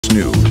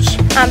News.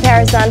 I'm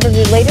Paris Dunn for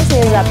the latest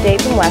news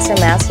update from Western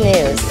Mass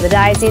News. The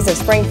Diocese of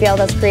Springfield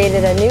has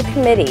created a new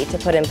committee to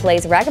put in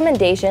place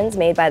recommendations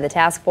made by the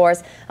task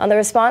force on the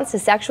response to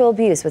sexual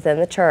abuse within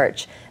the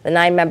church. The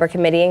 9-member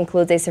committee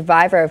includes a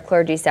survivor of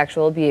clergy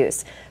sexual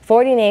abuse.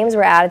 40 names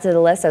were added to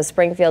the list of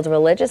Springfield's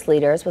religious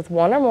leaders with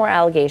one or more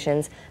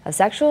allegations of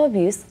sexual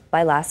abuse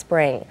by last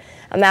spring.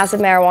 A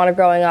massive marijuana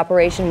growing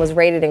operation was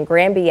raided in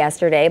Granby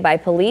yesterday by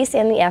police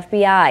and the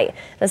FBI.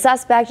 The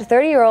suspect,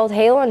 30-year-old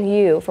Halen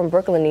Yu from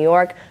Brooklyn, New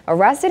York,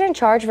 arrested and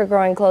charged for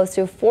growing close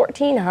to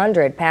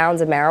 1,400 pounds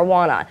of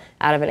marijuana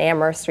out of an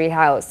Amherst Street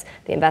house.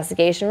 The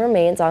investigation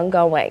remains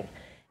ongoing.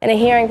 In a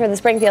hearing for the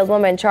Springfield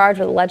woman charged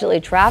with allegedly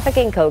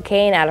trafficking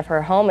cocaine out of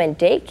her home and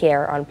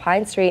daycare on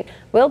Pine Street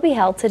will be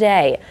held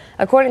today.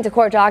 According to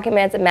court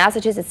documents,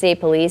 Massachusetts State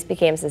Police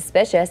became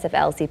suspicious of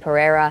Elsie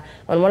Pereira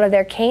when one of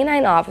their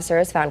canine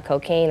officers found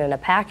cocaine in a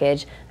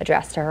package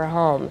addressed to her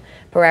home.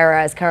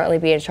 Pereira is currently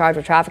being charged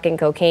with trafficking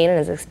cocaine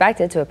and is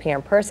expected to appear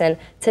in person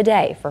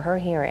today for her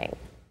hearing.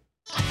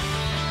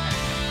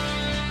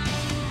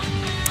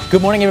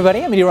 Good morning,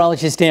 everybody. I'm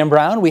meteorologist Dan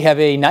Brown. We have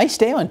a nice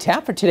day on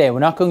tap for today. We're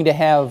not going to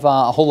have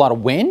a whole lot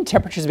of wind.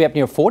 Temperatures will be up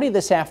near 40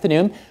 this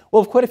afternoon.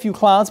 We'll have quite a few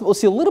clouds, but we'll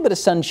see a little bit of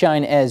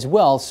sunshine as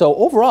well. So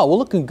overall, we're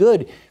looking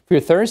good for your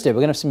Thursday.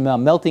 We're going to have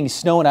some melting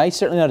snow and ice.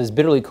 Certainly not as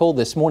bitterly cold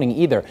this morning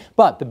either.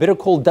 But the bitter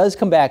cold does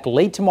come back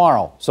late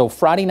tomorrow. So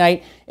Friday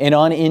night and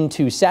on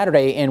into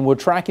Saturday. And we're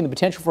tracking the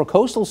potential for a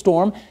coastal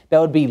storm. That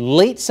would be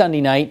late Sunday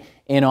night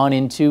and on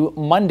into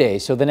Monday.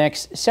 So the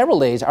next several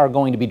days are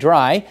going to be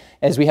dry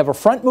as we have a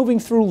front moving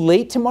through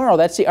late tomorrow.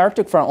 That's the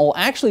Arctic front. We'll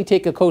actually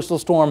take a coastal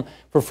storm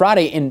for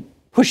Friday and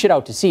push it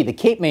out to sea. The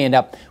Cape may end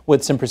up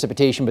with some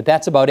precipitation, but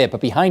that's about it. But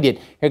behind it,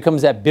 here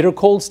comes that bitter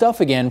cold stuff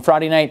again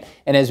Friday night.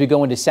 And as we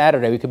go into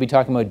Saturday, we could be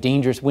talking about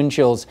dangerous wind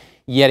chills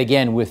yet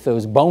again with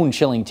those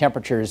bone-chilling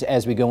temperatures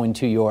as we go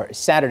into your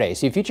Saturday.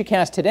 So your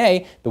futurecast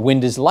today, the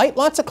wind is light,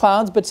 lots of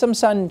clouds, but some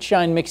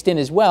sunshine mixed in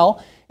as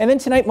well. And then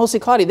tonight, mostly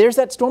cloudy. There's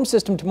that storm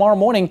system tomorrow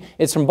morning.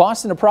 It's from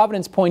Boston to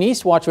Providence, point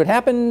east. Watch what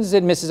happens.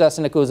 It misses us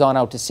and it goes on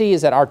out to sea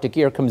as that Arctic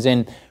air comes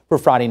in for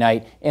Friday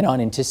night and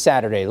on into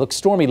Saturday. It looks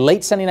stormy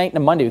late Sunday night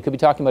and Monday. We could be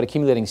talking about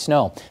accumulating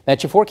snow.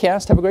 That's your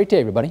forecast. Have a great day,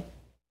 everybody.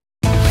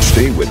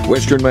 Stay with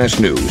Western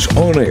Mass News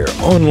on air,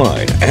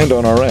 online, and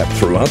on our app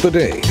throughout the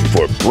day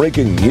for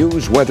breaking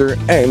news, weather,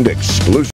 and exclusive